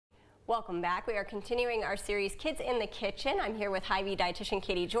Welcome back. We are continuing our series, Kids in the Kitchen. I'm here with Hy-Vee Dietitian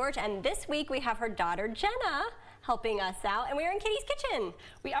Kaiti George, and this week we have her daughter, Jenna, helping us out, and we are in Kitty's kitchen.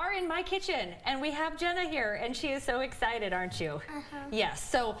 We are in my kitchen, and we have Jenna here, and she is so excited, aren't you? Yes.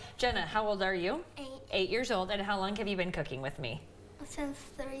 So, Jenna, how old are you? 8. 8 years old, and how long have you been cooking with me? Since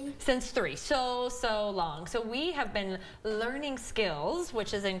 3. Since 3, so long. So we have been learning skills,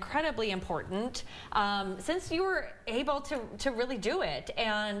 which is incredibly important, since you were able to really do it.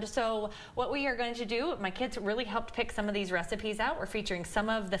 And so what we are going to do, my kids really helped pick some of these recipes out. We're featuring some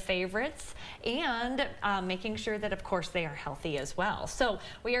of the favorites and making sure that, of course, they are healthy as well. So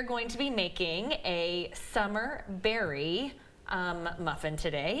we are going to be making a summer berry muffin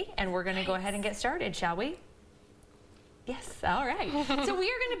today, and we're going to go ahead and get started, shall we? Yes, all right. So we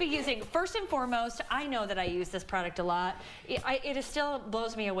are going to be using, first and foremost, I know that I use this product a lot. It still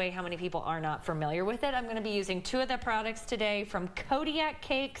blows me away how many people are not familiar with it. I'm going to be using 2 of the products today from Kodiak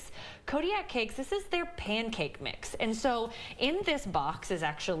Cakes. Kodiak Cakes, this is their pancake mix. And so in this box is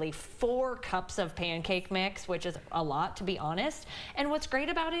actually 4 cups of pancake mix, which is a lot, to be honest. And what's great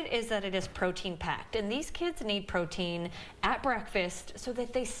about it is that it is protein packed. And these kids need protein at breakfast so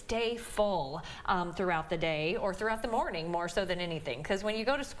that they stay full throughout the day or throughout the morning, more so than anything, because when you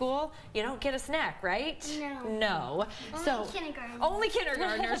go to school you don't get a snack, right? No. Only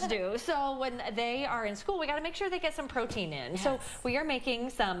kindergartners do. So when they are in school, we got to make sure they get some protein in. Yes. So we are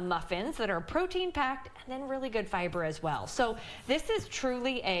making some muffins that are protein packed and then really good fiber as well. So this is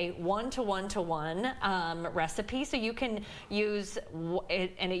truly a 1-to-1-to-1 recipe. So you can use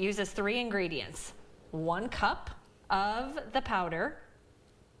it, and it uses 3 ingredients: 1 cup of the powder,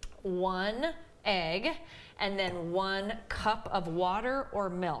 1 egg, and then 1 cup of water or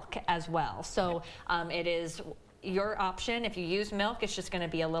milk as well. So it is your option. If you use milk, it's just going to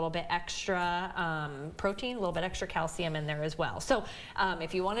be a little bit extra protein, a little bit extra calcium in there as well. So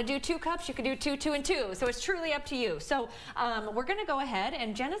if you want to do 2 cups, you can do 2, 2, and 2. So it's truly up to you. So we're going to go ahead,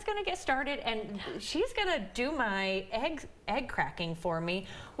 and Jenna's going to get started, and she's going to do my egg cracking for me.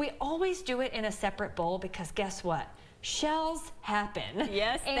 We always do it in a separate bowl because guess what? Shells happen.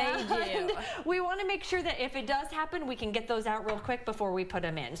 Yes, they do. We want to make sure that if it does happen, we can get those out real quick before we put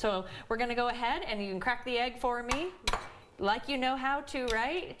them in. So we're going to go ahead, and you can crack the egg for me like you know how to,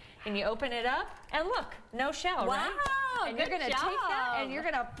 right? And you open it up, and look, no shell, right? Wow, and you're going to take that, and you're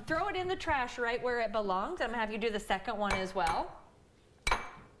going to throw it in the trash right where it belongs. I'm going to have you do the second one as well.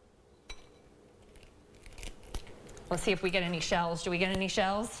 Let's see if we get any shells. Do we get any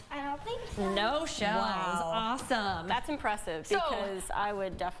shells? I don't think so. No shells. Wow. Awesome. That's impressive, because I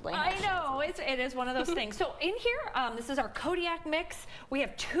would definitely have know, it is one of those things. So in here, this is our Kodiak mix. We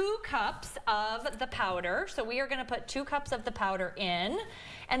have 2 cups of the powder. So we are going to put 2 cups of the powder in.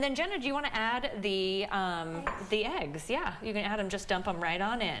 And then Jenna, do you want to add the eggs? Yeah, you can add them, just dump them right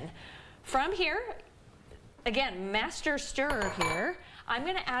on in. From here, again, master stirrer here. I'm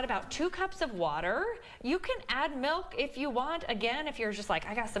going to add about 2 cups of water. You can add milk if you want. Again, if you're just like,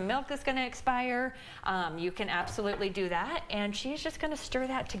 I got some milk that's going to expire, you can absolutely do that. And she's just going to stir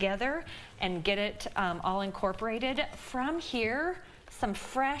that together and get it all incorporated. From here, some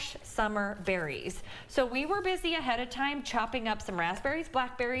fresh summer berries. So we were busy ahead of time chopping up some raspberries,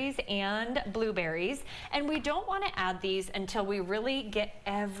 blackberries, and blueberries. And we don't want to add these until we really get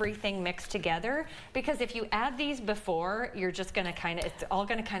everything mixed together, because if you add these before, you're just going to it's all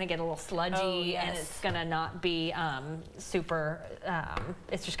going to kind of get a little sludgy, and it's going to not be super,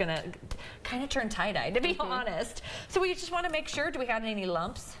 it's just going to kind of turn tie-dye, to be honest. So we just want to make sure, do we got any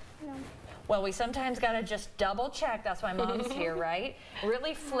lumps? No. Well, we sometimes got to just double check. That's why Mom's here, right?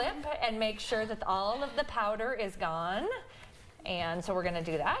 Really flip and make sure that all of the powder is gone. And so we're going to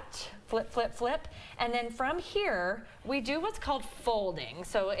do that. Flip, flip, flip. And then from here, we do what's called folding.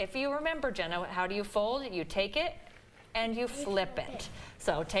 So if you remember, Jenna, how do you fold? You take it and you flip it.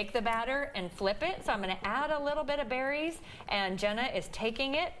 So take the batter and flip it. So I'm going to add a little bit of berries, and Jenna is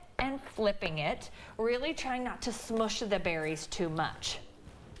taking it and flipping it, really trying not to smush the berries too much.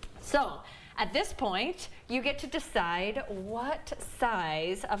 So at this point, you get to decide what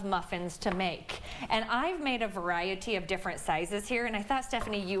size of muffins to make. And I've made a variety of different sizes here, and I thought,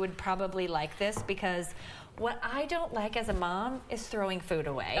 Stephanie, you would probably like this, because what I don't like as a mom is throwing food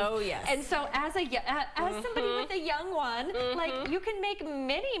away. Oh, yes. And so as somebody with a young one, like, you can make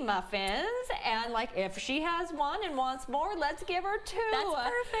mini muffins, and like, if she has one and wants more, let's give her 2. That's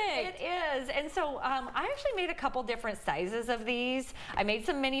perfect. It is. And so I actually made a couple different sizes of these. I made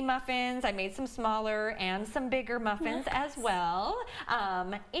some mini muffins, I made some smaller and some bigger muffins as well.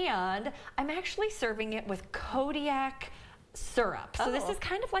 And I'm actually serving it with Kodiak syrup. So this is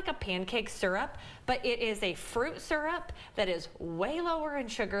kind of like a pancake syrup, but it is a fruit syrup that is way lower in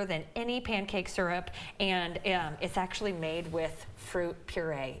sugar than any pancake syrup, and it's actually made with fruit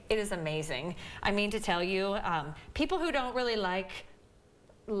puree. It is amazing. I mean to tell you, people who don't really like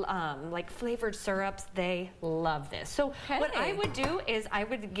flavored syrups, they love this. So what I would do is I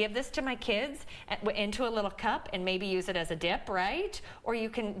would give this to my kids into a little cup and maybe use it as a dip, right? Or you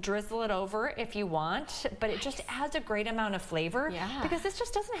can drizzle it over if you want, but it just adds a great amount of flavor because this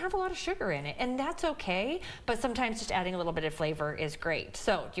just doesn't have a lot of sugar in it, and that's okay, but sometimes just adding a little bit of flavor is great.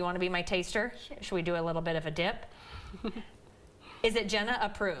 So do you want to be my taster? Should we do a little bit of a dip? Is it Jenna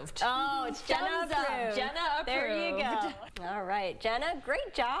approved? Oh, it's Jenna approved. Jenna approved. There you go. All right, Jenna,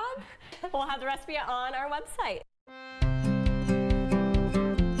 great job. We'll have the recipe on our website.